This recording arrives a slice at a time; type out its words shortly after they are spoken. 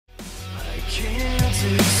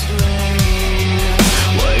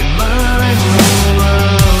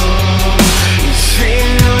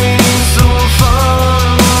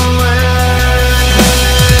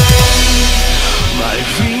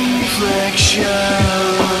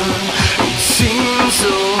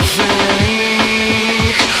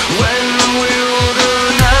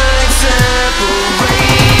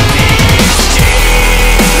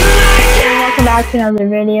Back to another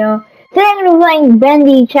video. Today I'm going to be playing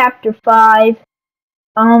Bendy Chapter 5.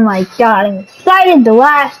 Oh my god, I'm excited. The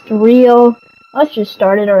last reel. Let's just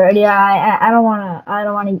start it already. I don't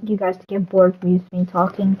want you guys to get bored from me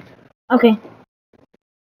talking. Okay.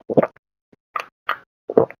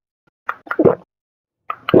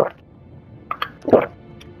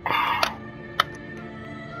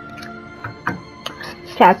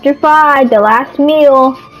 Chapter 5, the last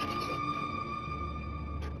meal.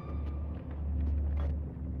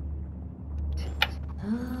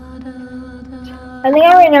 I think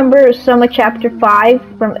I remember some of Chapter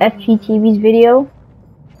 5 from FGTV's video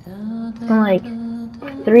from like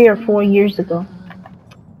 3 or 4 years ago.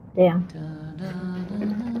 Damn.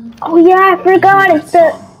 Oh yeah, I forgot. It's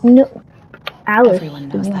the no Alice. Everyone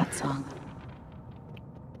knows that song.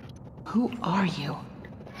 Who are you?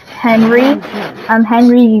 Henry. I'm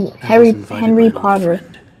Henry Potter.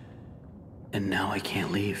 Friend. And now I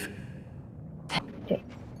can't leave. Okay.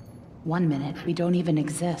 1 minute we don't even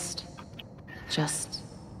exist. Just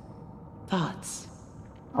thoughts.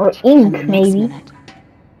 Or ink, and the maybe. Next minute,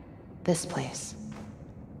 this place.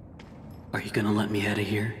 Are you gonna let me out of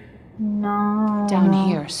here? No. Down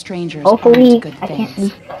here, strangers Hopefully, aren't good I can't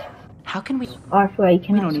things. leave. How can we? Oh, I feel like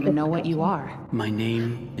We don't even know what you are. My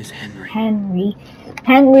name is Henry. Henry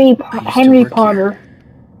Potter.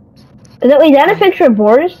 Is that a picture of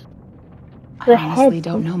Boris? I honestly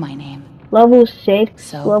don't know my name. Level 6,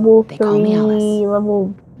 So level they 3, call me Alice.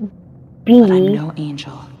 level B. But I'm no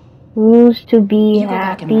angel. Who's to be You go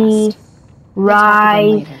back and happy? rest. We'll talk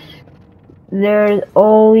again Rise. later. There's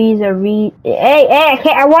always a Hey,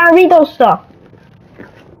 I want to read those stuff.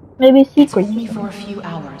 Maybe It's secrets. only for a few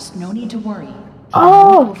hours. No need to worry.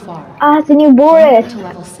 Oh, Don't go far. it's a new Only Boris. to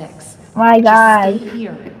level 6. My God. Just stay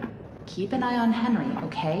here. Keep an eye on Henry,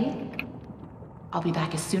 okay? I'll be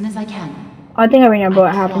back as soon as I can. I think I remember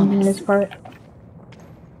what happened in this part.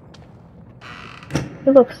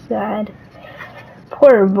 It looks sad.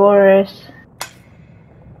 Poor Boris.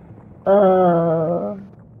 Oh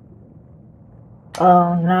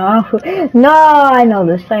no. No, I know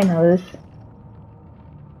this.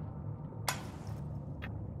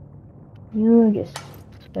 You just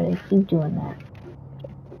gotta keep doing that.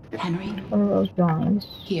 Henry, One of those drawings.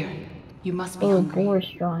 here. You must be Oh, hungry. Boris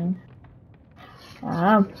drawing.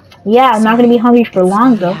 Yeah, I'm not gonna be hungry for It's long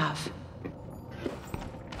all you though. have.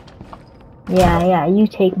 Yeah, you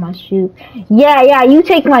take my soup. Yeah, you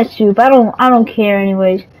take my soup. I don't care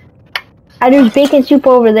anyways. There's bacon soup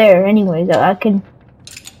over there anyways. I could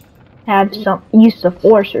have use the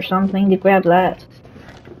force or something to grab that.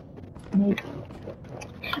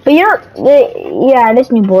 But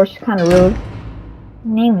this new Boris is kind of rude.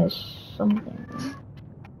 Name is something.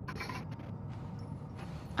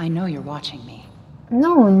 I know you're watching me.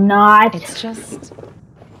 No, not. It's just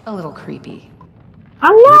a little creepy.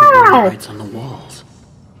 I'm What not. writes on the walls?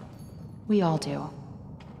 We all do.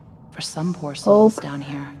 For some poor souls down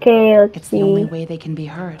here. Okay, let's It's see. the only way they can be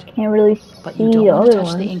heard. Can't really But see you don't the want to other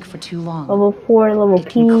touch the ones. ink for too long. Level 4, level It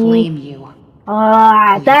can P. claim you.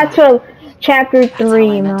 That's what chapter That's how 3,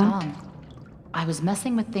 I met man. Tom. I was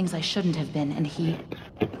messing with things I shouldn't have been, and he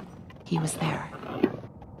was there.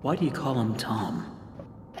 Why do you call him Tom?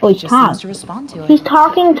 Oh, He he's just Tom. seems to respond to He's it.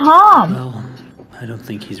 talking Tom. Well, I don't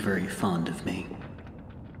think he's very fond of me.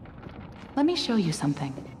 Let me show you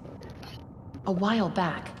something. A while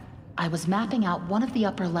back, I was mapping out one of the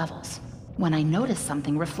upper levels when I noticed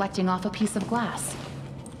something reflecting off a piece of glass.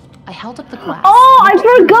 I held up the glass. Oh, I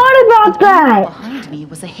forgot about that. Behind me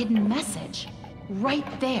was a hidden message. Right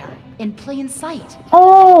there, in plain sight.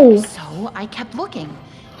 Oh, So I kept looking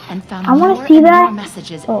and found I want more to see and that. more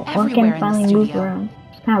messages Oh, I everywhere can in the finally move studio. around.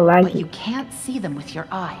 It's kind of But you laggy. can't see them with your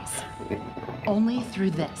eyes. Only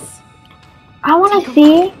through this. I want Take to a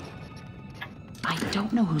see. look. I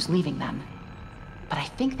don't know who's leaving them, but I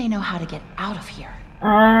think they know how to get out of here.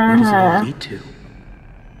 Where does it all lead to?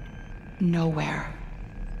 Nowhere.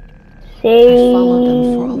 Say, followed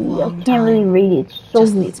them for a I long can't really time. read it. It's so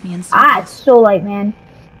Just leads me in it's circles. so light, man.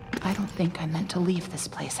 I don't think I meant to leave this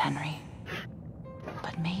place, Henry.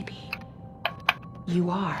 But maybe you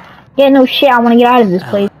are. Yeah, no shit. I want to get out of this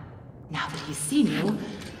place. Now that he's seen you,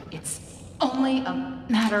 it's only a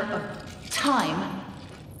matter of time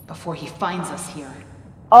before he finds us here.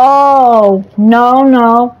 Oh, no,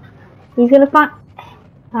 no. He's gonna find...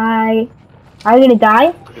 Hi. Are you gonna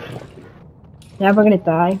die? Yeah, we're gonna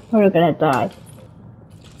die. We're gonna die.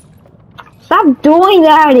 Stop doing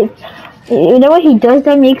that! You know what he does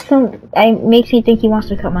that makes me think he wants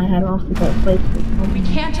to cut my head off with that place. We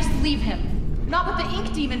can't just leave him. Not with the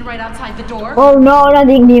ink demon right outside the door. Oh no, not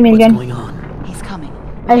the ink demon again. What's going on? He's coming.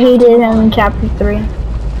 I hated him in chapter 3.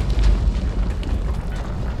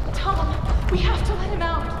 Tom, we have to let him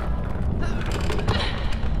out.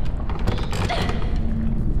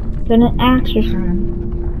 Gonna axe or something.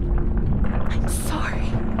 I'm sorry.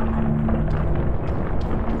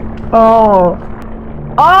 Oh.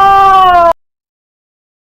 Oh!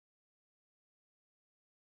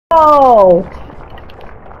 Oh!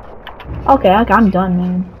 Okay, I'm done,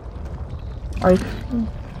 man. Alright.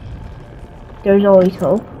 There's always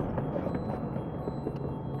hope.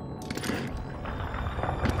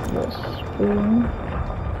 The spoon.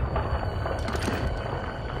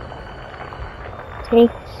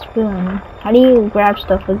 Take the spoon. How do you grab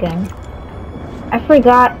stuff again? I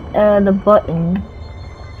forgot the button.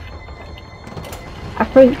 I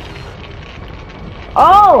forgot.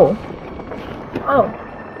 Oh! Oh.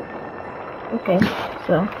 Okay,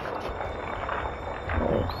 so.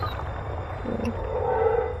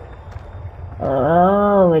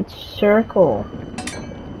 Oh, it's circle.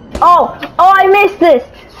 Oh! Oh, I missed this!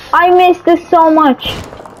 I missed this so much!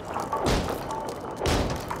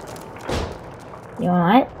 You know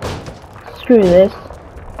what? Screw this.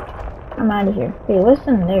 I'm out of here. Hey, what's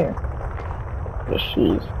in there?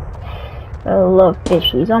 Fishies. Oh, look,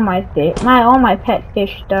 fishies. All my pet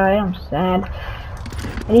fish died. I'm sad.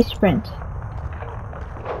 How do you sprint?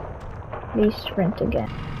 How do you sprint again?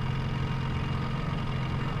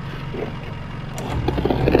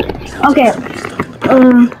 Okay.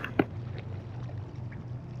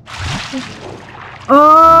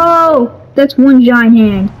 Oh, that's one giant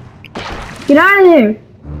hand. Get out of there!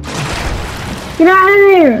 Get out of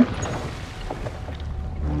there!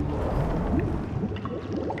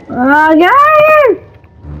 Get out of here!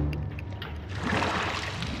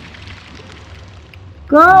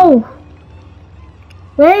 Go!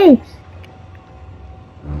 Wait!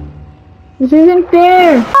 This isn't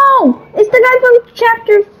fair! Oh! It's the guy from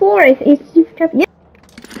chapter 4! It's chapter... Yeah.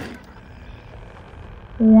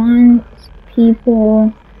 Once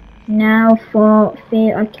people now fall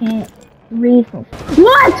fail. I can't read from...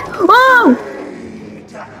 What? Oh!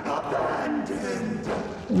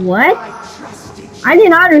 What? I did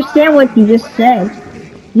not understand what you just said.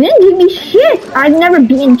 You didn't give me shit! I've never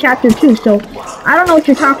beaten chapter 2, so I don't know what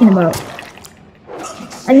you're talking about.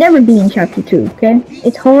 I've never beaten chapter 2, okay?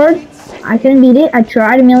 It's hard. I couldn't beat it. I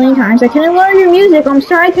tried a million times. I couldn't learn your music. I'm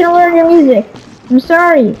sorry I couldn't learn your music. I'm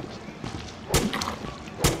sorry.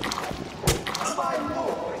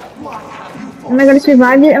 Am I gonna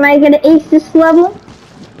survive it? Am I gonna ace this level?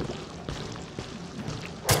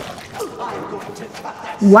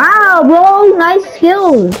 Wow, bro, nice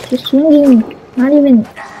skills. Just swinging, not even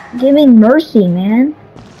giving mercy, man.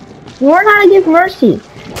 Learn how to give mercy.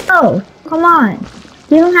 Oh, come on.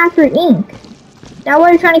 Give him half your ink. Is that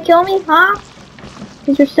why you're trying to kill me, huh?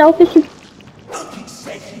 Because you're selfish.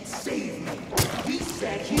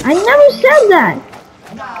 I never said that.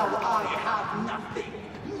 Now I have nothing.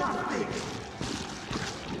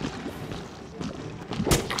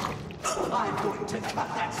 I'm going to cut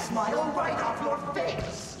that smile right off your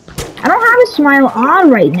face. I don't have a smile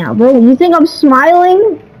on right now, bro. You think I'm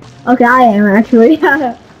smiling? Okay, I am actually.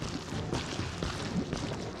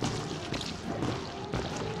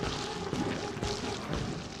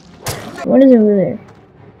 What is over there?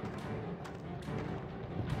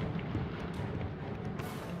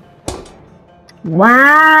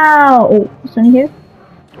 Wow! Oh, something here?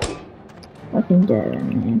 Fucking dead,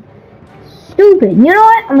 man. Stupid. You know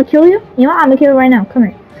what? I'm gonna kill you. You know what? I'm gonna kill you right now. Come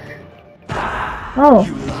here. Oh.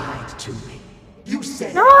 You lied to me. You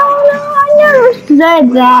said No, I never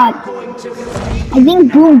said that. I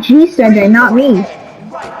think Boom G said that, not me.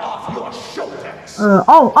 right off your shoulders. Hey,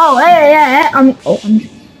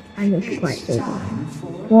 I look quite so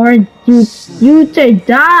for you to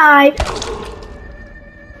die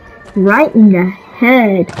right in the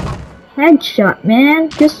head. Headshot, man.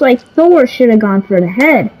 Just like Thor should have gone for the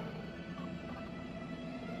head.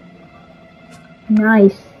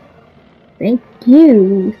 Nice. Thank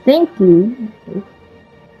you. Thank you.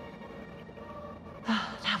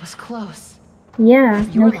 That was close. Yeah.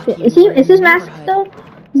 No shit. Is his mask still?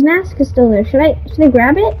 His mask is still there. Should I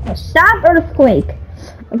grab it? Oh, stop earthquake.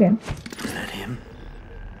 Okay. Is that him?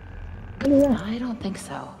 What is that? I don't think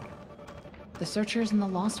so. The Searchers and the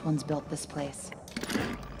Lost Ones built this place.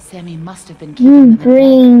 Sammy must have been keeping them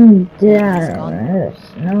Bring He's gone. this.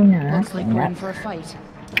 No, no, Looks like nothing. we're in for a fight.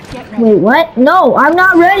 Get ready. Wait, what? No, I'm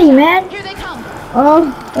not ready, man. Here they come.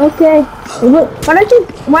 Oh, okay.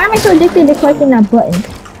 Why am I so addicted to collecting that button?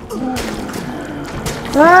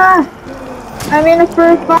 Ah, I'm in a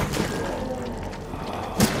fur fight.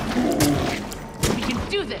 We can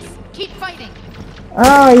do this. Keep fighting.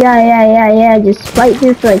 Oh, yeah. Just fight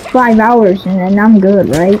here for like 5 hours and then I'm good,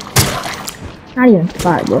 right? Not even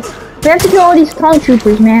 5, bro. We have to kill all these clone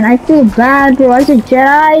troopers, man. I feel bad, bro. As a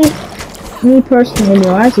Jedi, me personally,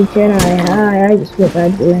 bro, as a Jedi, I just feel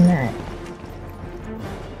bad doing that.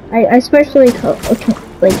 I especially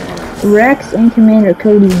like Rex and Commander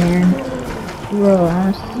Cody, man. Bro,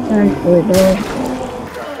 honestly, bro.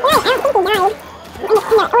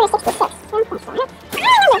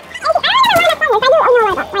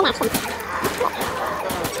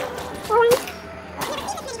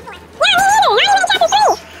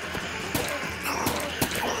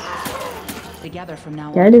 Together from now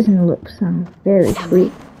on. That doesn't sound very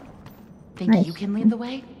sweet. Think Nice. you can lead the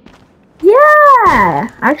way? Yeah!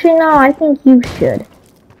 Actually, no, I think you should.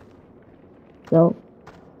 So.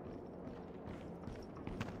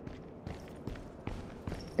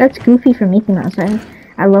 That's Goofy from Mickey Mouse.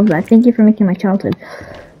 I love that. Thank you for making my childhood.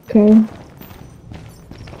 Okay.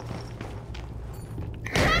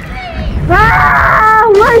 Ah!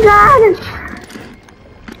 Oh my god!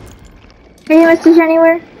 Any message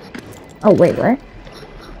anywhere? Oh, wait, what?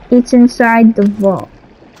 It's inside the vault.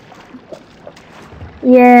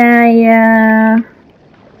 Yeah.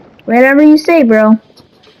 Whatever you say, bro.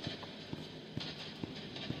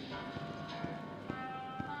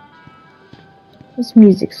 This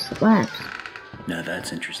music slaps. Now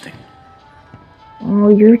that's interesting. Oh,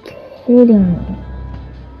 you're kidding me.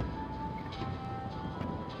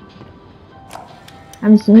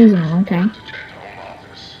 I'm sneezing, okay.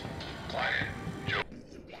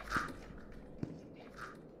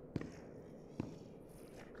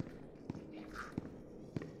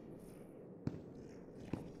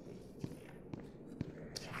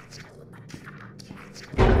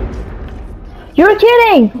 You're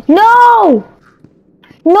kidding! No!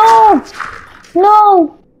 No!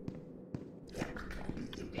 No!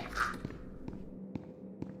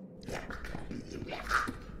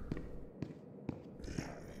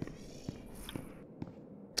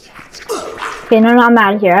 Okay, no, I'm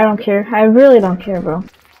out of here. I don't care. I really don't care, bro.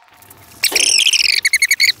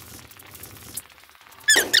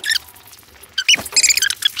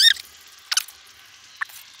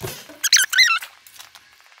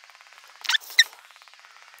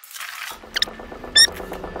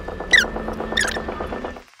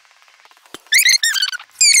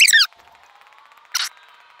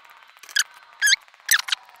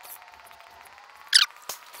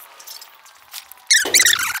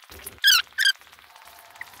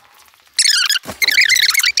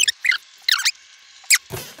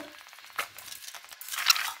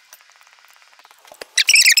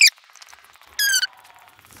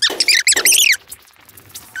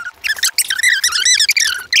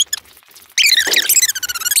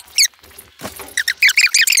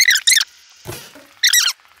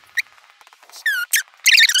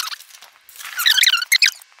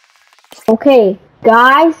 Okay,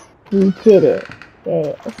 guys, we did it.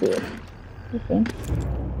 Okay, let's see it.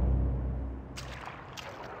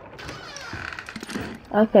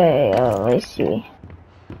 Okay, let's see.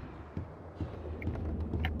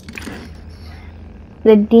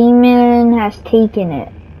 The demon has taken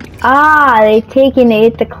it. Ah, they've taken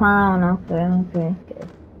it, the clown. Okay.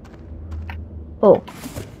 Oh.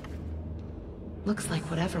 Looks like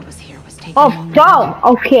whatever was here was taken. Oh, go!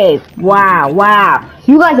 Okay, wow.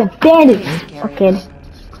 You guys abandoned me. Okay.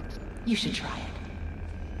 You should try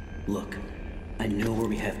it. Look, I know where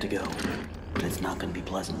we have to go, but it's not going to be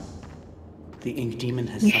pleasant. The ink demon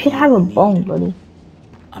has. You should have a bone, buddy.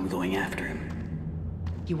 I'm going after him.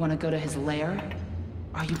 You want to go to his lair?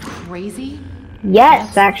 Are you crazy?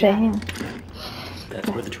 Yes, actually I am. That's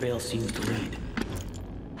where the trail seems to lead.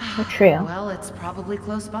 A trail. Well, it's probably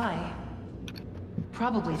close by.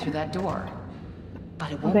 Probably through that door.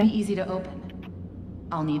 But it won't be easy to open.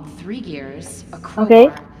 I'll need 3 gears, a crowbar, Okay.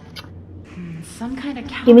 Some kind of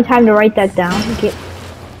counter. Give me time to write that down. Okay.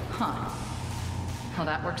 Huh. Well,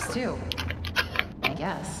 that works too. I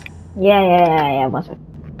guess. Yeah. What's it?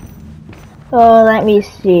 So let me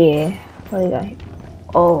see. What do you got here?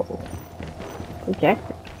 Oh.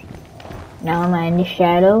 Projector. Now am I in the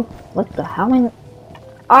shadow? What the hell am I?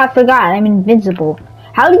 Oh, I forgot. I'm invisible.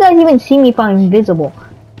 How do you guys even see me if I'm invisible?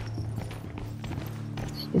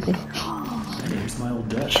 Stupid. Here's my old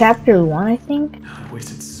desk. Chapter 1, I think? I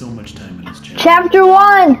wasted so much time in this chapter. Chapter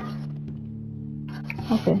 1!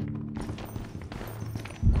 Okay.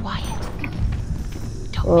 Quiet.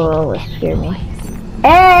 Don't Oh, make that any scared me. noise.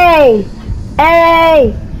 Hey!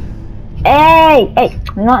 Hey! Hey! Hey!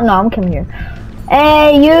 No, I'm coming here.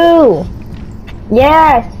 Hey, you!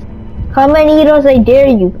 Yes! Come and eat us, I dare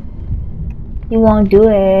you. You won't do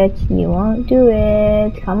it. You won't do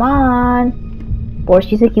it. Come on.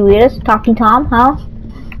 Boris, you think you eat us? Talking Tom, huh?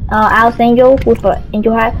 Alice Angel with an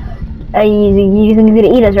angel hat. You think you're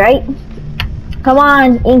gonna eat us, right? Come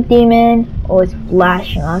on, Ink Demon. Oh, it's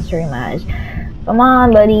flashing. That's very nice. Come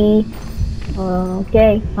on, buddy.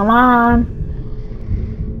 Okay, come on.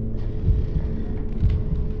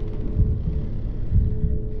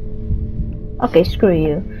 Okay, screw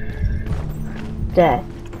you. Death.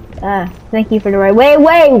 Thank you for the right. Wait,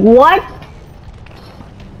 what?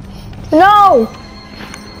 No!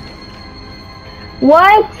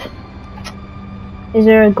 What? Is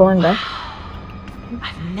there a going back?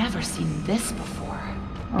 I've never seen this before.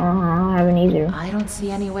 I haven't either. I don't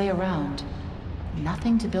see any way around.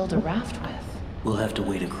 Nothing to build a raft with. We'll have to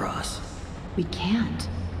wade across. We can't.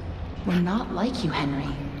 We're not like you,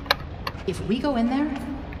 Henry. If we go in there,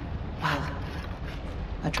 well,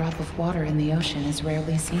 a drop of water in the ocean is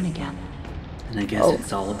rarely seen again. And I guess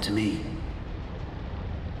it's all up to me.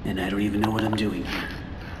 And I don't even know what I'm doing here.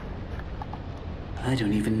 I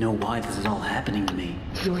don't even know why this is all happening to me.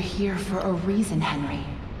 You're here for a reason, Henry.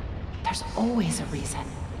 There's always a reason.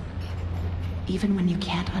 Even when you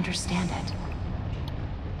can't understand it.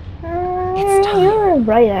 It's time. You're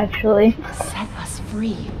right, actually. Set us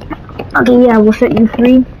free. Okay, yeah, we'll set you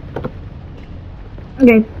free.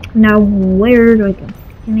 Okay, now where do I go?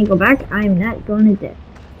 Can I go back? I'm not going to death.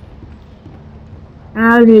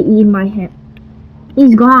 How did he eat my head?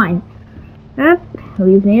 He's gone. Yep,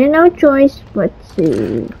 we've made no choice but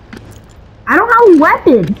to... I don't have a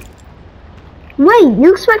weapon! Wait,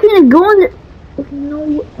 you expect me to go in the...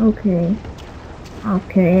 No, okay.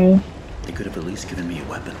 Okay. They could have at least given me a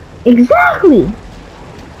weapon. Exactly!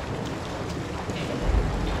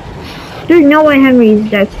 There's no way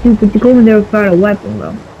Henry's that stupid to go in there without a weapon,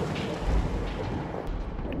 bro.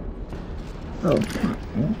 Oh,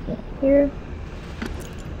 anything here?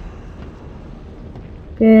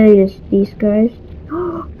 Okay, just these guys.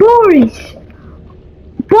 Boris!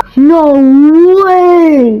 No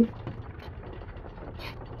way!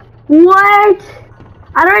 What?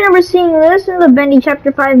 I don't remember seeing this in the Bendy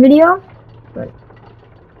Chapter 5 video. But,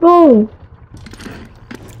 oh!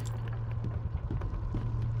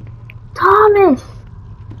 Thomas!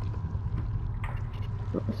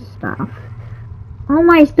 Stop. Oh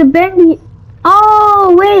my, it's the Bendy.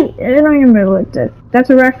 Oh, wait! I don't remember what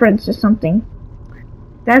that's a reference to something.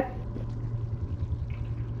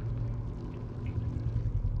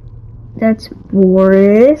 That's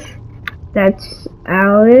Boris, that's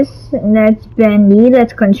Alice, and that's Bendy,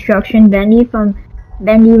 that's Construction Bendy from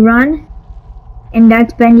Bendy Run, and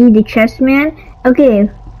that's Bendy the Chess Man. Okay,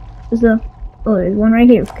 there's one right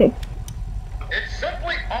here, okay. It's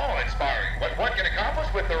simply awe-inspiring what one can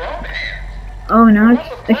accomplish with their own hands. Oh, now I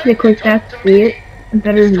should have clicked that to see it. A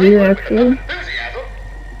better view, actually.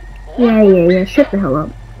 Yeah, shut the hell up.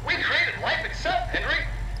 We created life itself, Henry.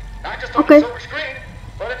 Not just on Okay. the silver screen,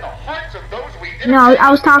 but in the hearts of those we No, I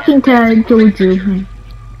was talking to Joju.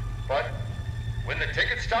 But when the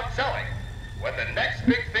tickets stopped selling, when the next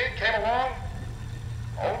big thing came along,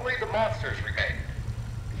 only the monsters remained.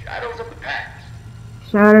 Shadows of the past.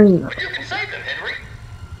 Shadows. But you can save them, Henry.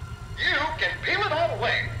 You can peel it all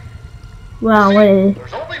away. Well, See, what is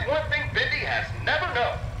there's only one thing Bendy has never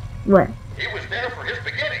known. what? He was there for his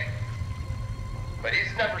beginning, but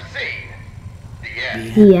he's never seen the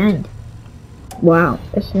end. The end. Wow,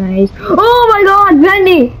 that's nice. Oh my God,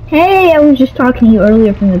 Bendy! Hey, I was just talking to you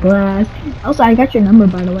earlier from the glass. Also, I got your number,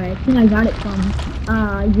 by the way. I think I got it from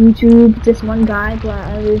YouTube. This one guy, so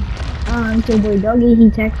boy Dougie, he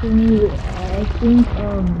texted me. I think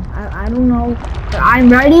I don't know, but I'm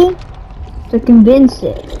ready to convince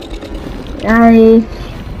it. 3,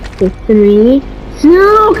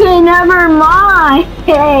 2. Okay, never mind.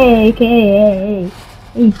 Hey, hey.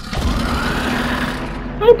 Hey,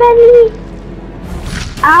 Bendy.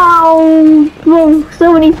 Ow! Bro,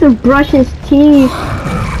 someone needs to brush his teeth.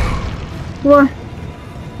 What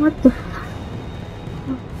the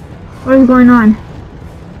what is going on?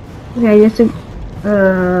 Okay, just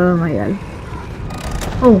oh my God.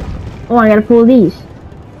 Oh, I gotta pull these.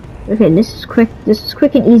 Okay, this is quick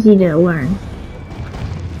and easy to learn.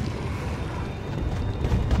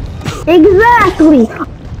 Exactly!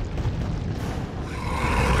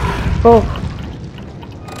 Oh.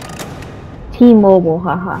 T-Mobile,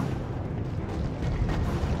 haha.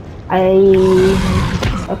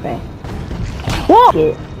 Okay. Whoa! Get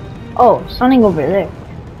it. Oh, something over there.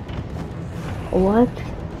 What?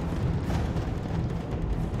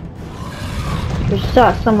 You're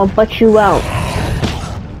sus, I'm gonna butt you out.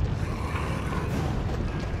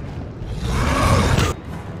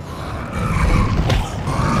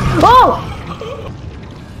 Oh!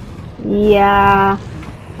 Yeah,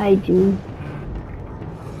 I do.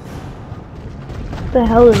 What the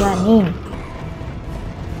hell does that mean?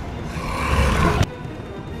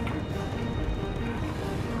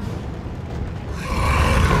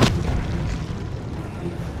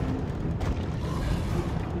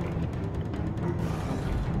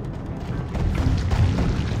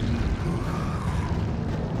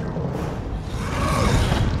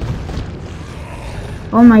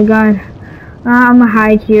 Oh my god. I'm gonna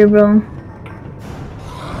hide here, bro.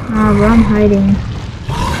 Bro, I'm hiding.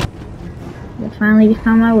 I finally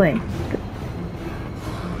found my way.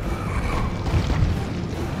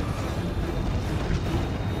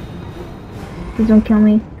 Please don't kill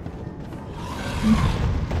me.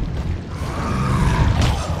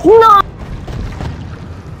 No!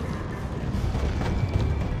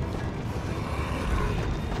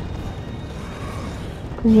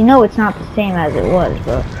 Because you know it's not the same as it was,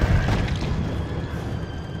 bro.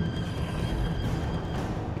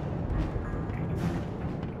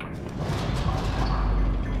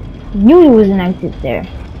 Knew there was an exit there.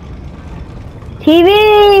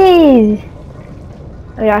 TVs!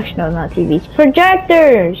 Oh, actually, no, not TVs.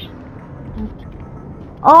 Projectors!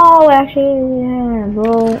 Oh, actually, yeah,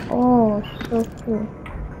 bro. Oh, so cool.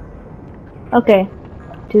 Okay.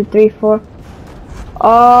 2, 3, 4.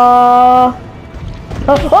 Oh!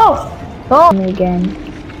 Oh! Me again.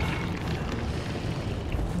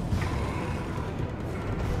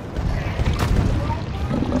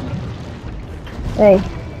 Hey.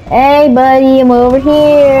 Hey, buddy, I'm over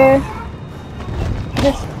here.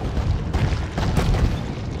 Just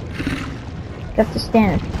got to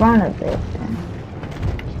stand in front of it.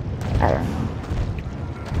 I don't know.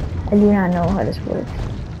 I do not know how this works.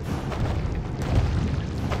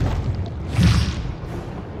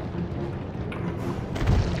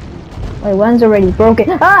 Wait, one's already broken.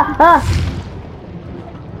 Ah!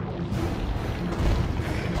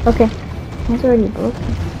 Okay, one's already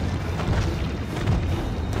broken.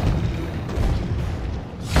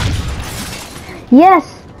 Yes!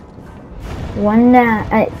 1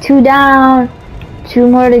 down, 2 down, 2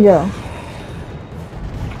 more to go.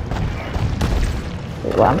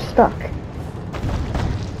 Wait, well, I'm stuck.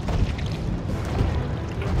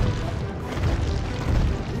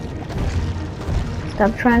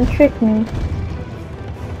 Stop trying to trick me.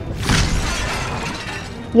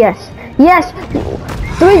 Yes! Yes!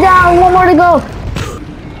 3 down, 1 more to go!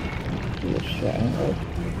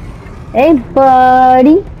 Hey,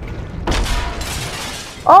 buddy!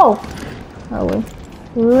 Oh! Oh, wait.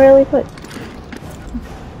 Really quick.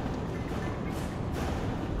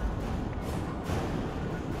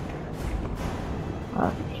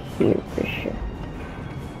 Up here for sure.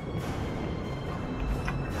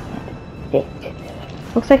 Dick.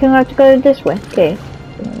 Looks like I'm gonna have to go this way. Okay.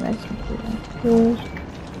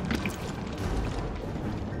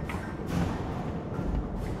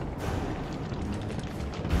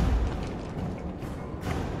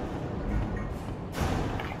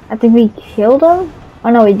 I think we killed him? Oh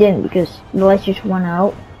no, we didn't because the lights just went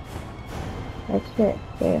out. That's it.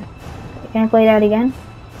 There. Can I play that again?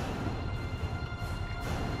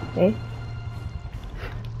 Okay.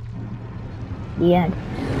 The end.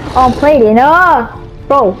 Oh, played it. Ah!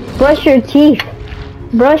 Bro, brush your teeth.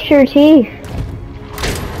 Brush your teeth.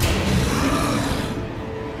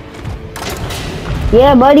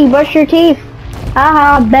 Yeah, buddy, brush your teeth.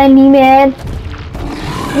 Haha, Bendy man.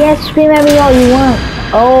 Yeah, scream at me all you want.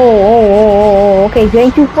 Oh, okay,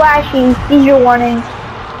 getting too flashy. Seizure warning.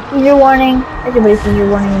 Seizure warning. Everybody seizure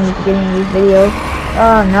warning in the beginning of these videos.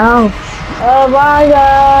 Oh no. Oh my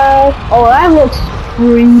god. Oh, that looks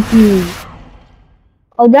creepy.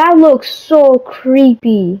 Oh, that looks so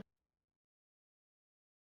creepy.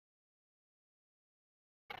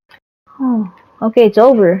 Oh, okay, it's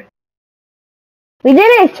over. We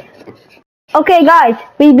did it! Okay, guys,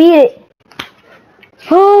 we beat it.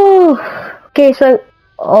 Oh, okay, so,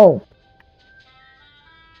 oh.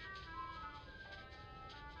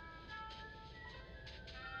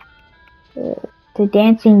 The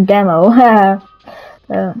dancing demo.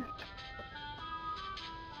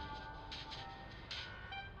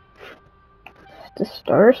 To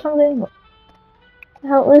start or something? What the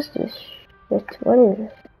hell is this shit? What is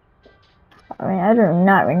this? I mean, I do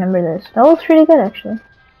not remember this. That looks pretty good, actually.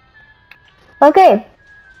 Okay.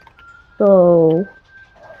 So,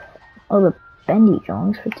 Oh, the Bendy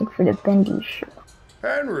drawings for the Bendy show.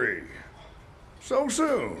 Henry, so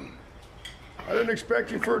soon. I didn't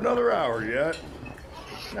expect you for another hour yet.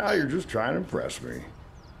 Now you're just trying to impress me.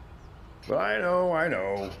 But I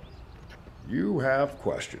know. You have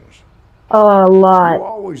questions. A lot. You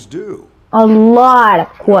always do. A lot of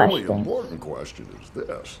The questions. only important question is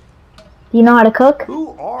this. Do you know how to cook?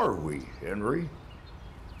 Who are we, Henry?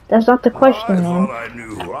 That's not the question, I man. thought I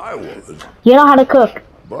knew who I was. You know how to cook.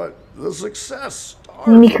 But the success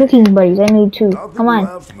You need started. cooking buddies. I need too. Nothing Come on.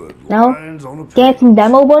 left but No? lines on a Dancing page.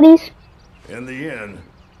 demo buddies? In the end,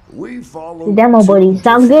 we followed The demo two buddies.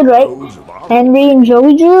 Sounds good, different right? roads of our Henry and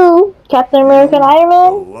Joey Drew. Captain America and Iron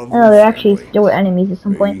Man. lovely No, they were family. enemies at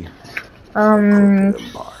some point. Me, crooked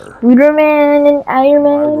empire. Spooderman and Iron My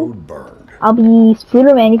Man. road burned. I'll be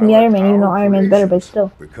Spooderman. You can be I let Iron Man, even though our Iron Man's better, but creations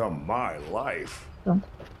still. become my life. So.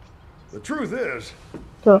 The truth is,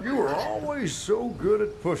 So. you were always so good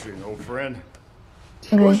at pushing, old friend.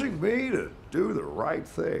 Okay. Pushing me to do the right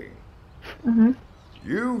thing. Mhm.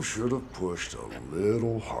 You should have pushed a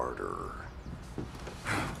little harder.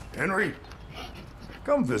 Henry,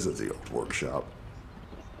 come visit the old workshop.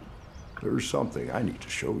 There's something I need to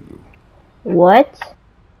show you. What?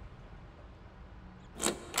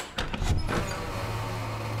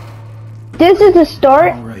 This is the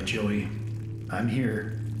start? Alright, Joey. I'm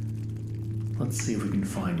here. Let's see if we can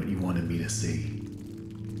find what you wanted me to see.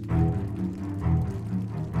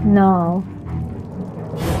 No.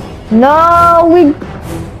 No,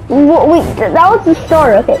 that was the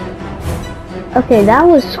start, okay. Okay, that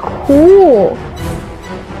was cool.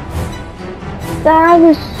 That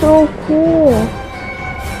was so cool.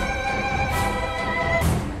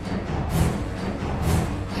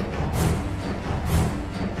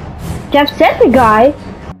 Jacksepticeye?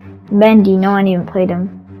 Bendy, no one even played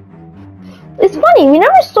him. It's funny, we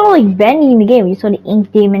never saw like Bendy in the game. We saw the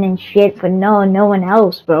Ink Demon and shit, but no one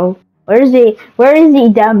else, bro. Where is he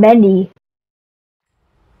down Bendy?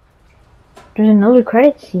 There's another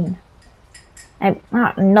credit scene.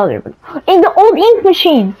 Not another, but in the old ink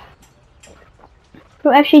machine!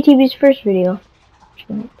 From FGTV's first video.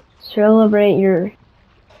 Celebrate your...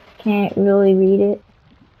 Can't really read it.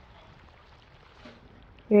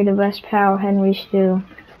 You're the best pal, Henry Stew.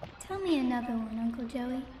 Tell me another one, Uncle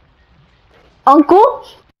Joey. Uncle?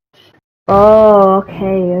 Oh,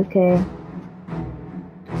 okay.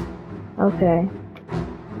 Okay.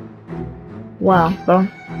 Wow, bro.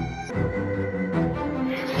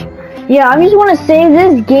 Yeah, I just want to say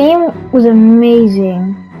this game was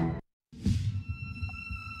amazing.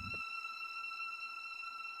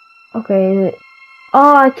 Okay.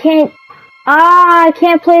 Oh, I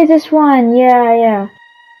can't play this one. Yeah,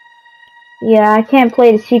 I can't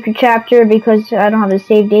play the secret chapter because I don't have the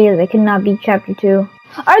save data. I cannot beat chapter 2. Alright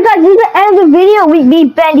guys, this is the end of the video. We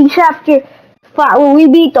beat Bendy chapter 5. Well, we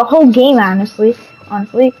beat the whole game, honestly.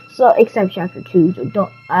 So, except chapter 2. So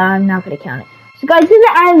I'm not going to count it. So guys, this is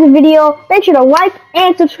the end of the video. Make sure to like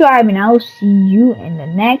and subscribe. And I'll see you in the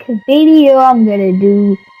next video I'm going to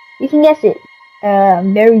do. You can guess it.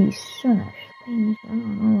 Very soon, actually. I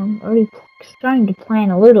don't know. I'm already starting to plan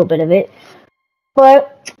a little bit of it.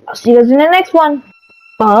 But I'll see you guys in the next one.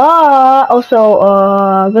 Bye. Also,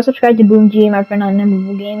 go subscribe to Boom G, my friend on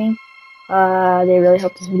Memorable Gaming. They really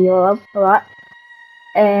helped this video out a lot.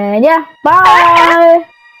 And yeah, bye.